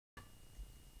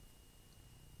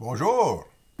Bonjour.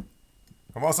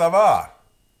 Comment ça va?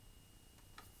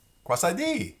 Quoi ça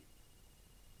dit?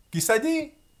 Qui ça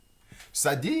dit?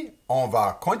 Ça dit, on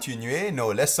va continuer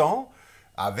nos leçons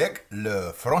avec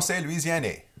le français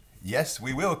louisianais. Yes,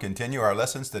 we will continue our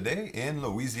lessons today in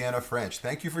Louisiana French.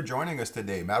 Thank you for joining us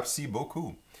today. Merci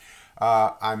beaucoup.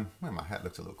 Well, my hat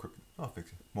looks a little crooked. I'll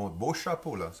fix it. Mon beau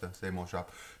chapeau, là, ça, c'est mon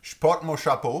chapeau. Je porte mon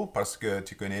chapeau parce que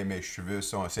tu connais mes cheveux,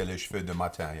 c'est les cheveux de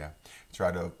matin, yeah.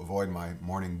 Try to avoid my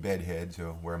morning bedhead,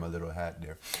 so wear my little hat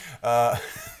there.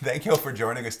 Thank you all for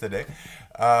joining us today.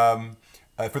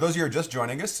 For those of you who are just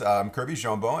joining us, I'm Kirby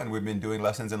Jambon, and we've been doing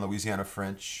lessons in Louisiana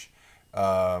French.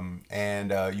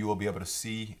 You will be able to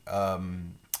see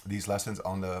these lessons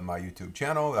on my YouTube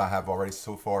channel. I have already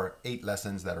so far 8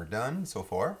 lessons that are done so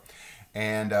far.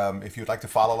 And if you'd like to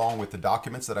follow along with the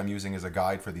documents that I'm using as a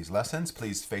guide for these lessons,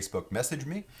 please Facebook message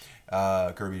me,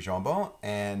 Kirby Jambon,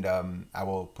 and I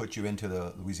will put you into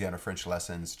the Louisiana French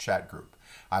Lessons chat group.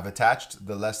 I've attached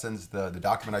the lessons, the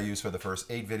document I used for the first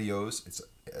 8 videos. It's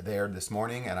there this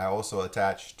morning, and I also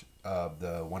attached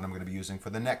the one I'm going to be using for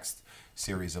the next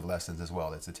series of lessons as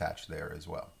well. It's attached there as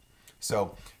well.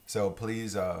 So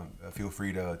please feel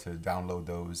free to download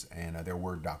those, and they're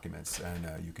Word documents,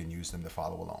 and you can use them to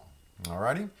follow along.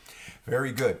 Alrighty,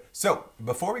 very good. So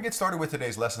before we get started with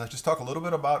today's lesson, let's just talk a little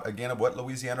bit about, again, what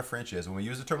Louisiana French is. When we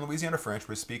use the term Louisiana French,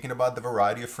 we're speaking about the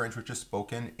variety of French which is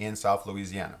spoken in South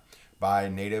Louisiana by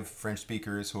native French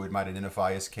speakers who it might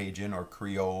identify as Cajun or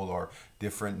Creole or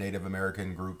different Native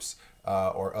American groups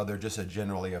or other, just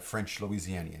generally a French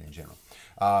Louisianian in general.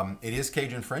 It is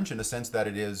Cajun French in the sense that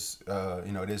it is,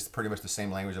 it is pretty much the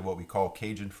same language of what we call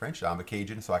Cajun French. I'm a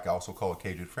Cajun, so I can also call it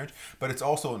Cajun French. But it's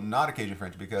also not a Cajun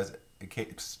French because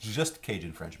it's just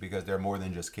Cajun French because there are more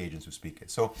than just Cajuns who speak it.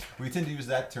 So we tend to use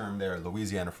that term there,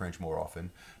 Louisiana French, more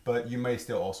often. But you may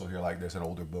still also hear, like, there's an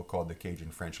older book called the Cajun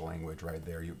French language right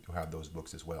there. You have those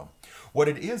books as well. What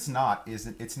it is not is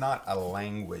it's not a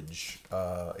language.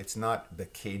 It's not the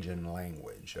Cajun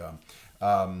language.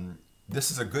 This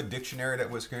is a good dictionary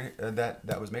that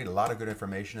was made. A lot of good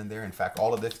information in there. In fact,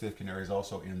 all of this dictionary is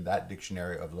also in that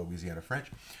dictionary of Louisiana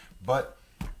French. But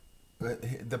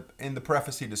in the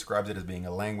preface, he describes it as being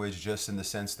a language, just in the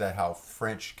sense that how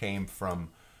French came from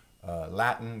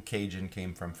Latin, Cajun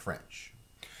came from French.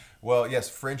 Well, yes,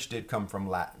 French did come from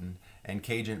Latin, and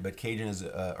Cajun, but Cajun is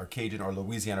Cajun or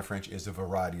Louisiana French is a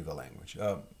variety of the language.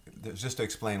 Just to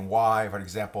explain why, for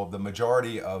example, the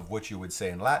majority of what you would say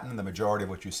in Latin, the majority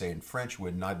of what you say in French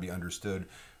would not be understood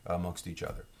amongst each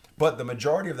other. But the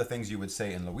majority of the things you would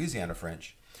say in Louisiana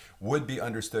French would be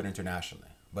understood internationally,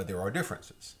 but there are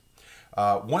differences.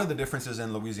 One of the differences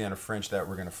in Louisiana French that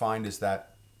we're going to find is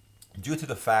that due to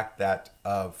the fact that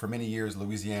for many years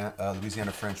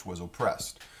Louisiana French was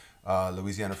oppressed.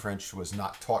 Louisiana French was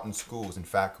not taught in schools. In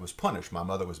fact, was punished. My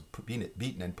mother was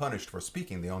beaten and punished for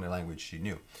speaking the only language she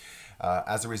knew.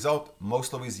 As a result,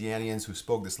 most Louisianians who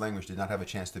spoke this language did not have a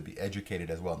chance to be educated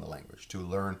as well in the language, to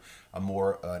learn a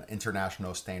more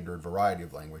international standard variety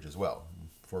of language as well,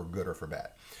 for good or for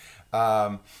bad.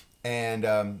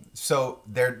 So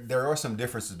there are some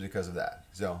differences because of that.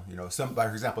 So, for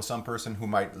example, some person who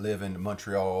might live in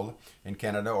Montreal in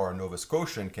Canada or Nova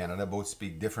Scotia in Canada both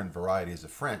speak different varieties of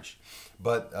French,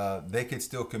 but they could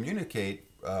still communicate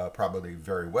probably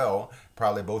very well.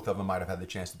 Probably both of them might have had the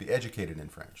chance to be educated in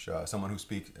French. Someone who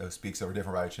speaks over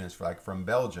different varieties, like from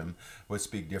Belgium, would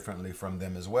speak differently from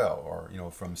them as well, or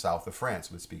from south of France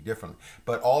would speak differently.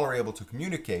 But all are able to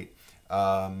communicate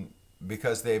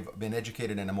because they've been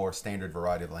educated in a more standard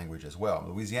variety of language as well.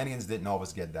 Louisianians didn't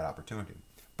always get that opportunity.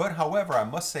 But however, I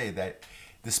must say that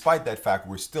despite that fact,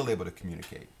 we're still able to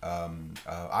communicate.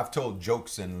 I've told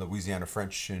jokes in Louisiana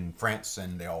French in France,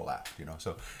 and they all laughed,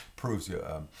 so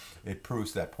it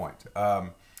proves that point.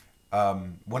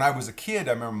 When I was a kid,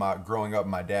 I remember growing up,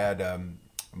 my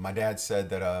dad said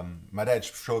that my dad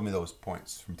showed me those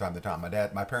points from time to time.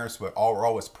 My parents were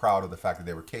always proud of the fact that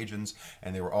they were Cajuns,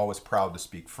 and they were always proud to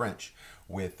speak French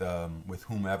with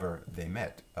whomever they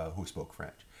met who spoke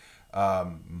French.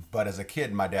 But as a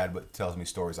kid, my dad tells me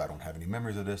stories. I don't have any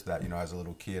memories of this. That as a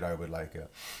little kid, I would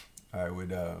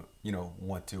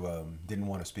didn't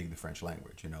want to speak the French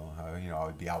language. I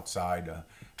would be outside.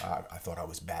 I thought I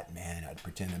was Batman. I'd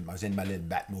pretend I was in my little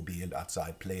Batmobile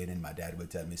outside playing, and my dad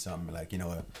would tell me something like,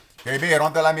 Kirby,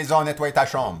 rentre à la maison, nettoie ta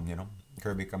chambre.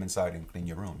 Kirby, come inside and clean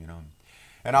your room.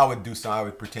 And I would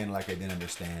pretend like I didn't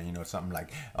understand, something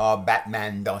like,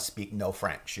 Batman don't speak no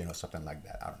French, something like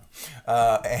that. I don't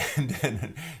know. And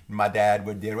then my dad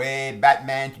would dire, hey,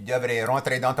 Batman, tu devrais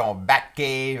rentrer dans ton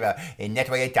Batcave et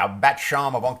nettoyer ta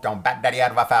Batchambre avant que ton Bat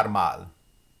derrière va faire mal.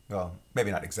 Well,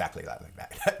 maybe not exactly like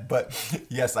that, but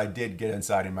yes, I did get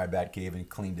inside in my bat cave and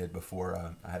cleaned it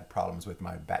before I had problems with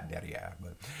my bat derriere.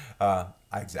 But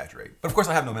I exaggerate. But of course,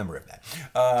 I have no memory of that.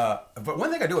 But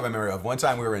one thing I do have a memory of, one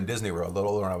time we were in Disney World, a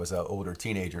little older when I was an older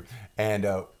teenager, and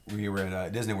we were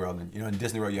in Disney World. And, you know, in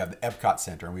Disney World, you have the Epcot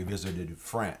Center, and we visited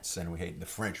France, and we ate the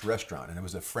French restaurant, and it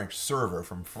was a French server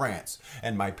from France.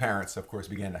 And my parents, of course,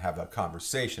 began to have a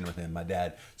conversation with him, my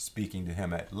dad speaking to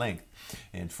him at length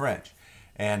in French.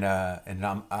 And I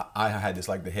had this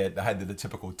like I had the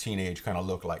typical teenage kind of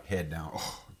look, like head down.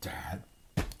 Oh, Dad,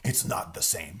 it's not the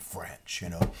same French, you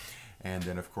know. And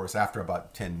then, of course, after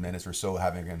about 10 minutes or so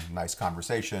having a nice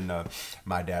conversation,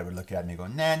 my dad would look at me and go,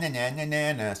 nah, nah, nah, nah,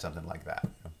 nah, nah, something like that.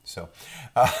 So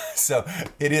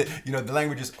it is, you know, the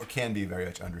languages can be very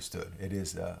much understood. It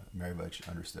is very much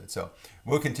understood. So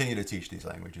we'll continue to teach these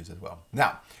languages as well.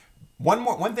 Now, one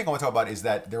thing I want to talk about is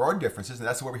that there are differences, and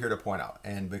that's what we're here to point out.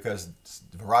 And because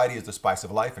variety is the spice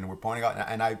of life, and we're pointing out,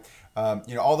 and I,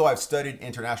 you know, although I've studied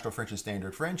International French and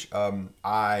Standard French,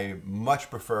 I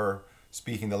much prefer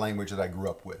speaking the language that I grew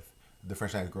up with, the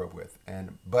French language I grew up with.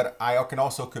 But I can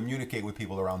also communicate with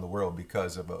people around the world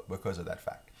because of that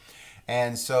fact.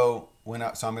 And so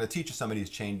so I'm going to teach you some of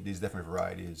these different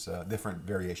varieties, different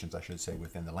variations, I should say,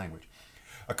 within the language.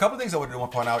 A couple of things I want to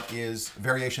point out is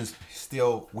variations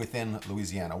still within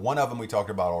Louisiana. One of them we talked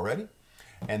about already,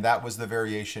 and that was the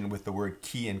variation with the word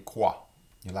qui and quoi.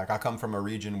 You know, like I come from a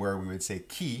region where we would say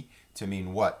qui to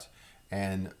mean what,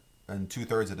 and in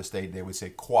 2/3 of the state they would say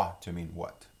quoi to mean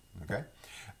what. Okay.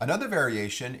 Another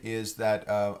variation is that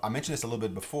I mentioned this a little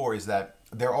bit before, is that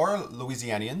there are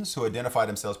Louisianians who identify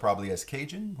themselves probably as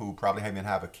Cajun, who probably even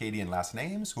have Acadian last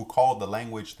names, who call the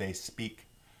language they speak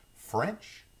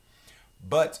French.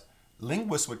 But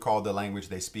linguists would call the language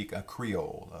they speak a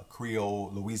Creole,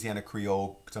 Louisiana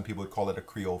Creole. Some people would call it a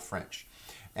Creole French.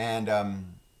 And there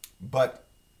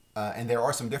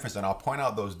are some differences, and I'll point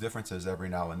out those differences every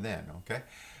now and then, okay?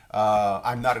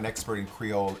 I'm not an expert in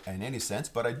Creole in any sense,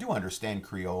 but I do understand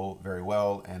Creole very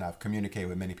well, and I've communicated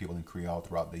with many people in Creole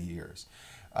throughout the years.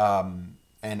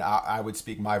 And I would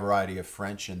speak my variety of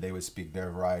French, and they would speak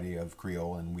their variety of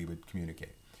Creole, and we would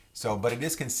communicate. So, but it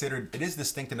is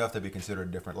distinct enough to be considered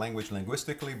a different language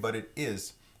linguistically, but it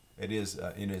is,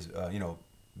 you know,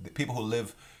 the people who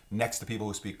live next to people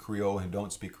who speak Creole and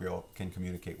don't speak Creole can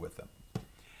communicate with them.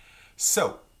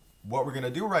 So, what we're going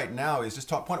to do right now is just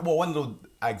one little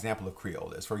example of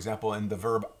Creole is, for example, in the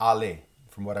verb aller,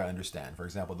 from what I understand. For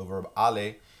example, the verb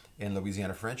aller in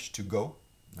Louisiana French, to go,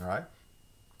 all right,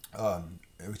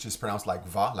 which is pronounced like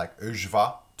va, like je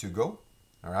vais to go,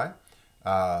 all right.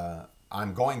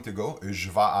 I'm going to go,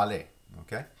 je vais aller,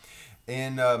 okay?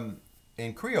 In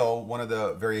Creole, one of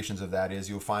the variations of that is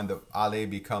you'll find that aller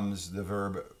becomes the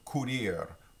verb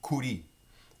courir, courir,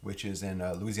 which is in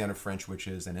Louisiana French, which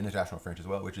is in International French as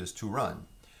well, which is to run.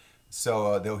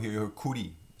 So they'll hear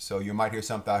courir. So you might hear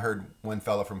something. I heard one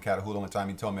fellow from Catahoula one time,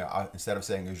 he told me, instead of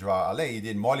saying je vais aller, he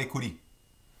did moi aller courir.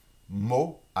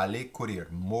 Mo aller courir.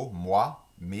 Moi,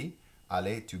 me,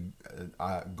 aller, to,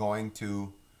 going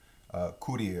to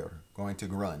courir, going to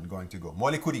run, going to go. Moi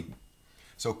aller courir.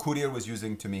 So courir was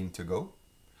using to mean to go.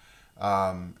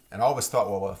 And I always thought,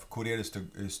 well, if courir is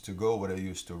to go, what I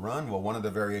used to run? Well, one of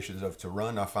the variations of to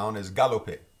run I found is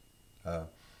galoper.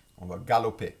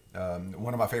 Galoper.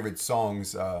 One of my favorite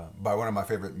songs by one of my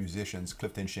favorite musicians,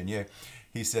 Clifton Chenier,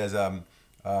 he says,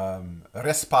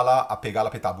 reste pas là à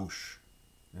pégaler ta bouche,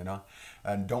 you know,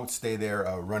 and don't stay there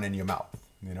running your mouth,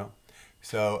 you know.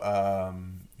 So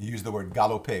you use the word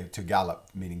galoper, to gallop,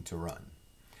 meaning to run.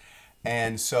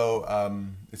 And so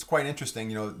it's quite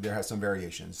interesting, you know, there has some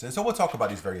variations. And so we'll talk about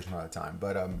these variations all the time,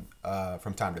 but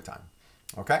from time to time.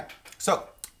 Okay, so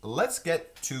let's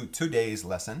get to today's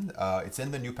lesson. It's in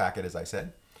the new packet, as I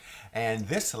said. And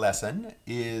this lesson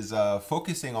is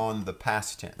focusing on the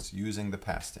past tense, using the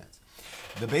past tense.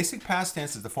 The basic past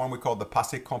tense is the form we call the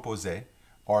passé composé,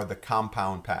 or the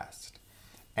compound past.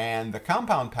 And the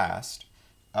compound past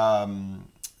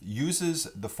uses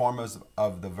the form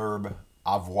of the verb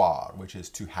avoir, which is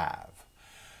to have.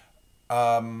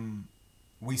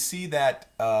 We see that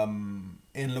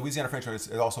in Louisiana French,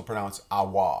 it's also pronounced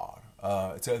avoir.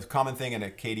 It's a common thing in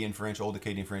Acadian French, Old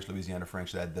Acadian French, Louisiana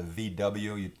French, that the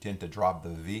VW, you tend to drop the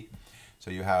V.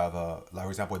 So you have, like, for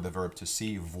example, the verb to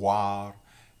see, voir,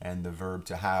 and the verb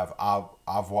to have,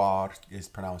 avoir, is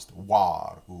pronounced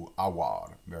war, or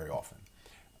avoir, very often.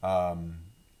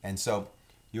 And so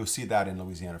you'll see that in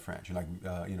Louisiana French, like,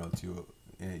 you know,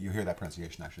 you hear that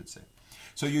pronunciation, I should say.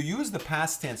 So you use the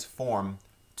past tense form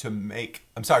to make,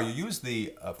 I'm sorry, you use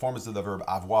the forms of the verb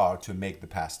avoir to make the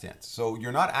past tense. So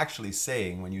you're not actually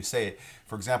saying, when you say it,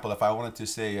 for example, if I wanted to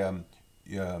say,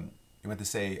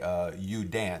 you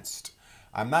danced,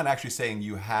 I'm not actually saying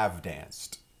you have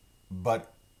danced,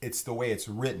 but it's the way it's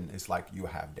written. It's like you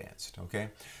have danced, okay?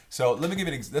 So let me give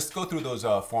you let's go through those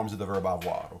forms of the verb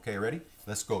avoir, okay? Ready?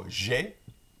 Let's go. J'ai,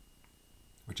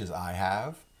 which is I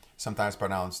have, sometimes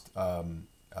pronounced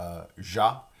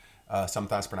ja,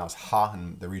 sometimes pronounced ha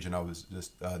in the region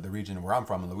the region where I'm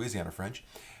from in Louisiana French.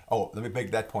 Oh, let me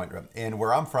make that point. And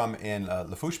where I'm from in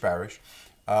Lafourche Parish,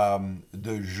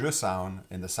 the je sound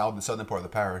in the southern part of the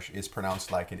parish is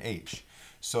pronounced like an H.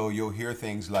 So you'll hear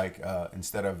things like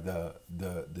instead of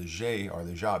the je or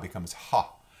the ja, it becomes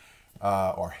ha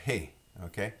or he.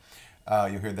 Okay,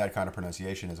 you'll hear that kind of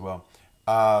pronunciation as well.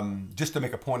 Just to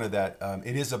make a point of that,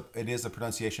 it is a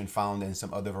pronunciation found in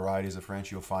some other varieties of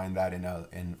French. You'll find that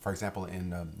in for example, in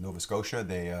Nova Scotia,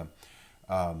 they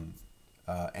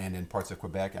and in parts of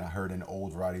Quebec, and I heard in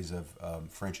old varieties of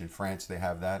French in France, they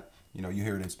have that. You know, you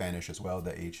hear it in Spanish as well,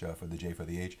 the H for the J for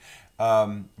the H. I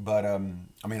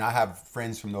mean, I have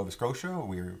friends from Nova Scotia.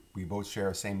 We both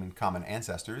share same common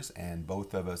ancestors, and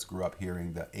both of us grew up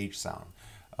hearing the H sound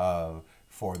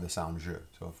for the sound je.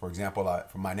 So, for example,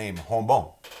 for my name,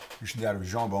 Hombon, instead of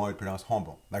jambon, it pronounced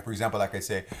Hombon. Like, for example, like I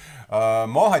say,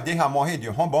 moi, j'ai déjà mangé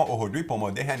du jambon aujourd'hui pour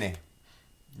mon déjeuner.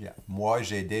 Yeah, moi,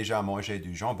 j'ai déjà mangé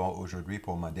du jambon aujourd'hui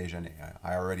pour mon déjeuner.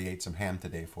 I already ate some ham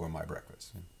today for my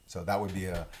breakfast. So that would be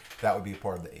a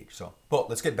part of the H. So, but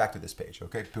let's get back to this page,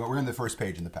 okay? We're in the first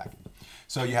page in the packet.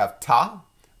 So you have ta,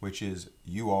 which is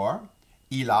you are.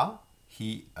 Il a,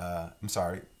 he. I'm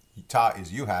sorry. Ta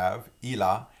is you have. Il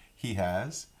a, he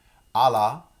has. Elle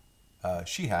a,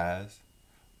 she has.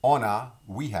 On a,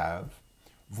 we have.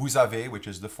 Vous avez, which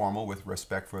is the formal with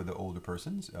respect for the older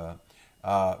persons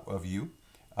of you.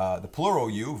 The plural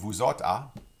you, vous autres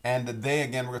a. And the they,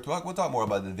 again, we'll talk more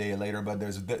about the they later, but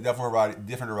there's different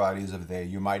varieties of they.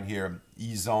 You might hear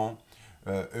ils ont,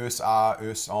 eux a,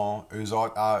 eux ont, eux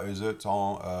autres a, eux autres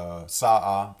ont, ça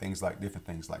a, different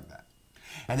things like that.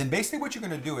 And then basically what you're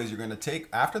going to do is you're going to take,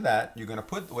 after that, you're going to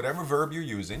put whatever verb you're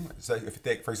using. So if you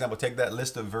take, for example, take that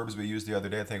list of verbs we used the other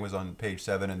day, I think it was on page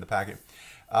 7 in the packet.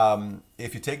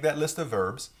 If you take that list of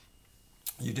verbs,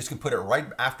 you just can put it right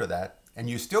after that. And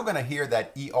you're still going to hear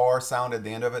that ER sound at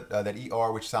the end of it, that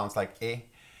ER, which sounds like E,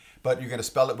 but you're going to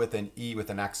spell it with an E with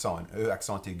an accent,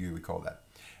 accent aigu, we call that.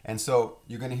 And so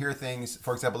you're going to hear things,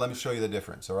 for example, let me show you the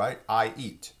difference, all right? I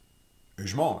eat,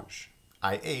 je mange.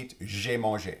 I ate, j'ai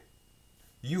mangé.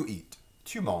 You eat,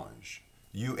 tu manges.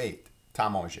 You ate, t'as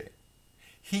mangé.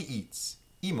 He eats,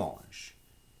 il mange.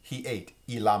 He ate,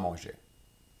 il a mangé.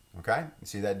 Okay? You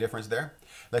see that difference there?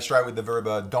 Let's try with the verb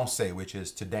danser, which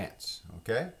is to dance,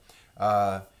 okay?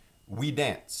 We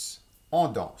dance,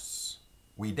 on danse.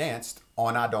 We danced,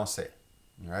 on a dansé.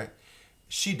 All right?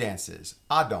 She dances,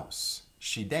 a danse.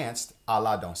 She danced, elle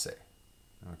a dansé.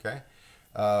 Okay?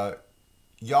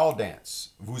 Y'all dance,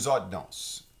 vous autres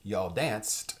danse. Y'all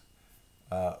danced,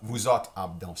 vous autres a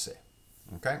dansé.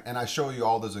 Okay? And I show you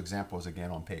all those examples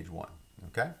again on page 1.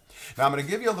 Okay? Now I'm going to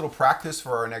give you a little practice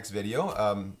for our next video.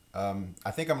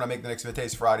 I think I'm going to make the next video.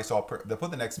 Today's Friday, so I'll put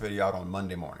the next video out on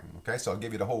Monday morning. Okay? So I'll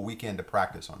give you the whole weekend to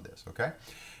practice on this. Okay?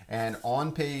 And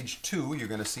on page 2, you're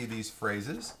going to see these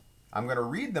phrases. I'm going to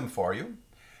read them for you,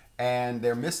 and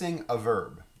they're missing a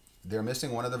verb. They're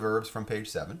missing one of the verbs from page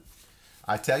 7.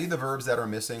 I tell you the verbs that are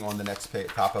missing on the next page,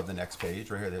 top of the next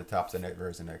page, right here, the top of the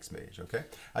verbs in the next page, okay?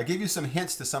 I give you some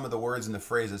hints to some of the words in the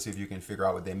phrases, see if you can figure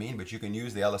out what they mean, but you can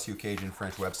use the LSU Cajun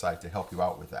French website to help you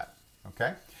out with that,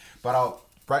 okay? But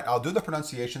I'll do the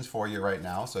pronunciations for you right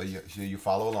now, so you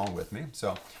follow along with me.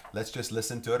 So let's just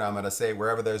listen to it. I'm going to say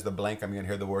wherever there's the blank, I'm going to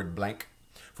hear the word blank.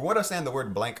 From what I understand, the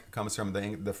word blank comes from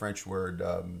the French word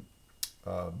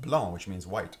blanc, which means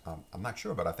white. I'm not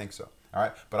sure, but I think so. All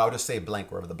right, but I'll just say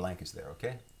blank wherever the blank is there,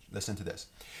 okay? Listen to this.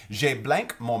 J'ai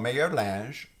blank mon meilleur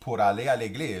linge pour aller à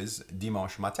l'église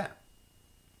dimanche matin.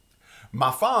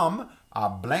 Ma femme a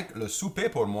blank le souper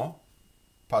pour moi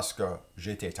parce que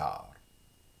j'étais tard.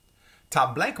 T'as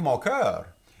blank mon cœur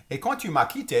et quand tu m'as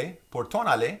quitté pour t'en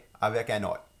aller avec un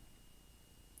autre.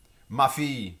 Ma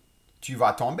fille, tu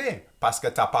vas tomber parce que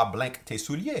t'as pas blank tes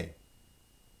souliers.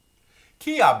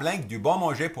 Qui a blank du bon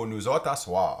manger pour nous autres à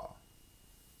soir?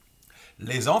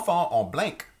 Les enfants ont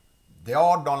blank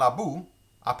dehors dans la boue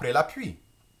après la pluie.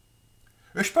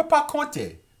 Je ne peux pas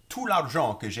compter tout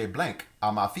l'argent que j'ai blank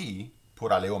à ma fille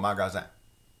pour aller au magasin.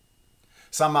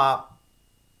 Ça m'a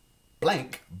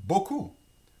blank beaucoup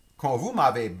quand vous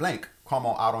m'avez blank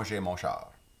comment arranger mon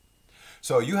char.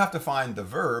 So you have to find the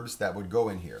verbs that would go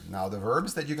in here. Now, the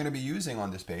verbs that you're going to be using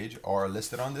on this page are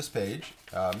listed on this page.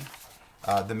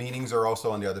 The meanings are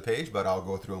also on the other page, but I'll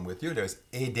go through them with you. There's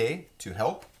aider, to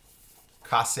help,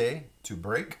 casser, to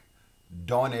break,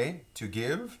 donner, to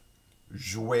give,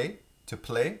 jouer, to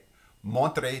play,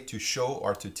 montrer, to show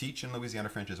or to teach in Louisiana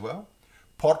French as well.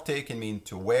 Porter can mean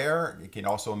to wear. It can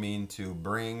also mean to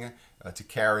bring, to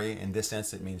carry. In this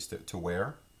sense, it means to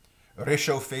wear.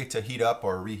 Réchauffer, to heat up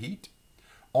or reheat.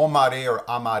 Emmarrer or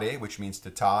amarrer, which means to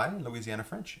tie, Louisiana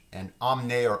French. And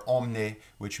emmener or emmener,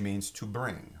 which means to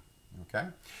bring. Okay.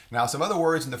 Now, some other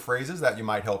words in the phrases that you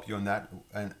might help you on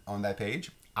that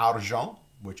page. Argent,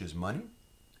 which is money.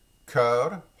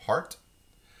 Cœur, heart.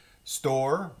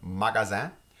 Store,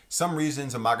 magasin. Some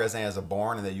regions a magasin is a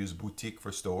barn and they use boutique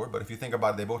for store, but if you think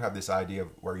about it, they both have this idea of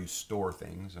where you store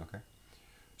things, okay?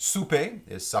 Souper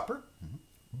is supper.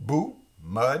 Boue,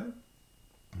 mud.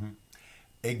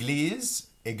 Église,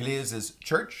 église is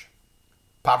church.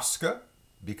 Parce que,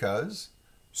 because.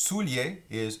 Soulier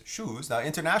is shoes. Now,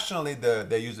 internationally,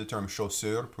 they use the term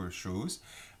chaussure for shoes.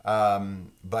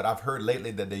 But I've heard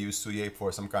lately that they use soulier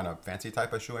for some kind of fancy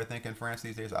type of shoe, I think, in France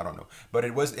these days. I don't know. But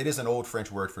it is an old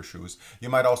French word for shoes. You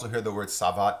might also hear the word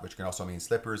savate, which can also mean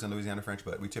slippers in Louisiana French,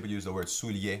 but we typically use the word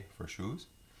soulier for shoes.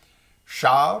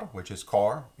 Char, which is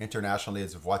car. Internationally,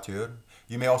 it's voiture.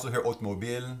 You may also hear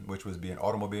automobile, which would be an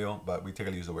automobile, but we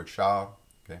typically use the word char.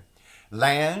 Okay.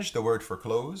 Linge, the word for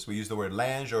clothes. We use the word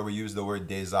linge or we use the word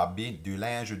déshabillé, du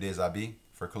linge ou déshabillé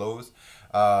for clothes.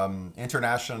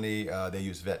 Internationally, they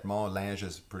use vêtements. Linge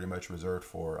is pretty much reserved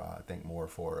for, I think, more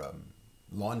for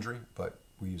laundry, but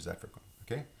we use that for clothes.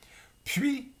 Okay.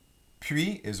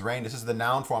 Pluie is rain. This is the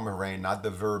noun form of rain, not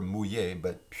the verb mouiller,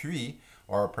 but pluie,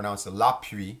 or pronounced la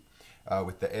pluie,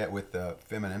 with the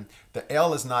feminine. The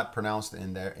L is not pronounced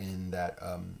in there.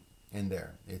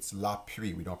 It's la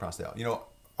pluie. We don't pronounce the L. You know,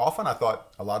 often I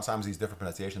thought a lot of times these different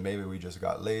pronunciations, maybe we just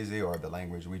got lazy, or the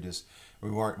language we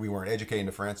weren't educated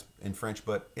in French,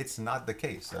 but it's not the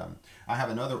case. I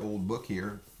have another old book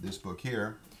here, this book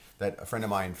here, that a friend of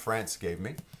mine in France gave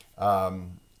me,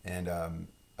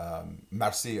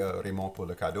 merci Raymond pour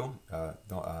le cadeau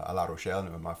à La Rochelle.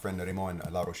 My friend Raymond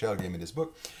in La Rochelle gave me this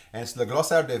book, and it's Le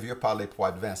Glossaire des vieux parler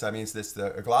poitevin. So that means this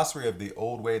a glossary of the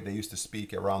old way they used to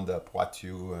speak around the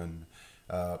Poitou and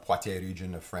Poitiers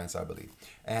region of France, I believe.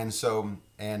 And so,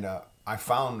 I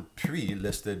found pluie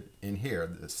listed in here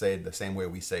that say the same way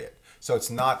we say it. So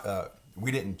it's not, we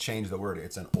didn't change the word.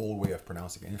 It's an old way of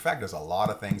pronouncing it. In fact, there's a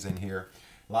lot of things in here.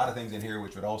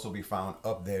 Which would also be found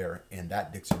up there in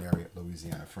that dictionary at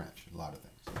Louisiana French. A lot of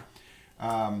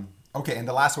things. Okay, and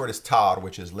the last word is tard,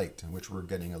 which is late, which we're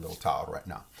getting a little tard right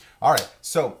now. All right,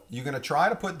 so you're going to try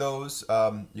to put those,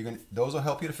 those will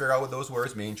help you to figure out what those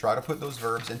words mean. Try to put those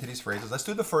verbs into these phrases. Let's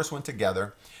do the first one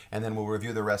together, and then we'll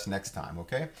review the rest next time,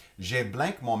 okay? J'ai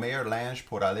blanc mon meilleur linge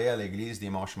pour aller à l'église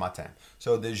dimanche matin.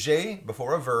 So the j'ai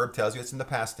before a verb tells you it's in the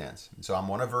past tense. So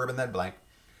I'm on a verb in that blank.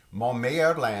 Mon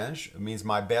meilleur linge means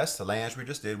my best. The linge we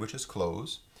just did, which is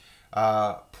clothes.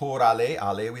 Pour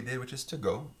aller we did, which is to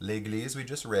go. L'église we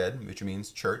just read, which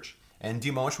means church. And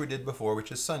dimanche we did before,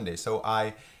 which is Sunday. So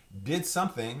I did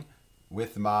something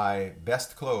with my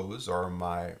best clothes, or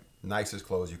my nicest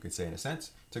clothes, you could say in a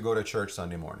sense, to go to church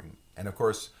Sunday morning. And of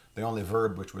course, the only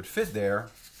verb which would fit there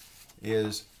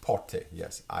is porter.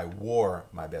 Yes, I wore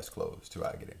my best clothes to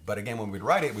get it. But again, when we'd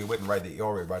write it, we wouldn't write the E,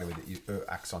 or we'd write it with the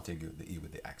accent aigu, the E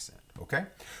with the accent. Okay?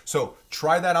 So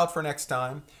try that out for next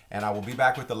time, and I will be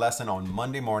back with the lesson on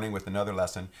Monday morning with another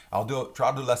lesson. Try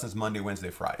to do lessons Monday, Wednesday,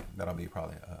 Friday. That'll be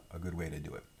probably a good way to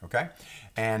do it. Okay?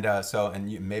 And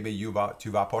maybe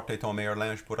tu vas porter ton meilleur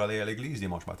linge pour aller à l'église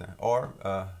dimanche matin. Or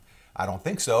I don't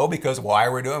think so, because why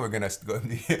we're gonna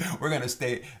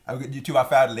stay. Tu vas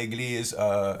faire l'église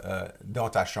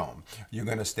dans ta chambre. You're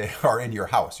gonna stay, or in your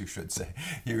house, you should say.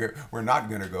 We're not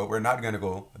gonna go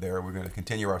there. We're gonna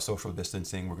continue our social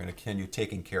distancing. We're gonna continue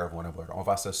taking care of one another. On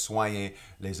va se soigner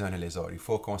les uns et les autres. Il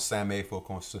faut qu'on s'aime, il faut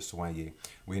qu'on se soigne.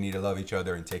 We need to love each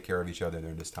other and take care of each other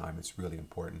during this time. It's really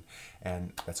important,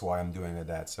 and that's why I'm doing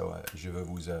that. So je veux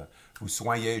vous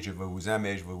soigner, je veux vous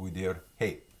aimer, je veux vous dire,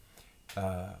 hey.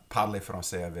 Parler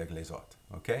français avec les autres.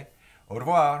 OK? Au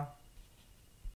revoir.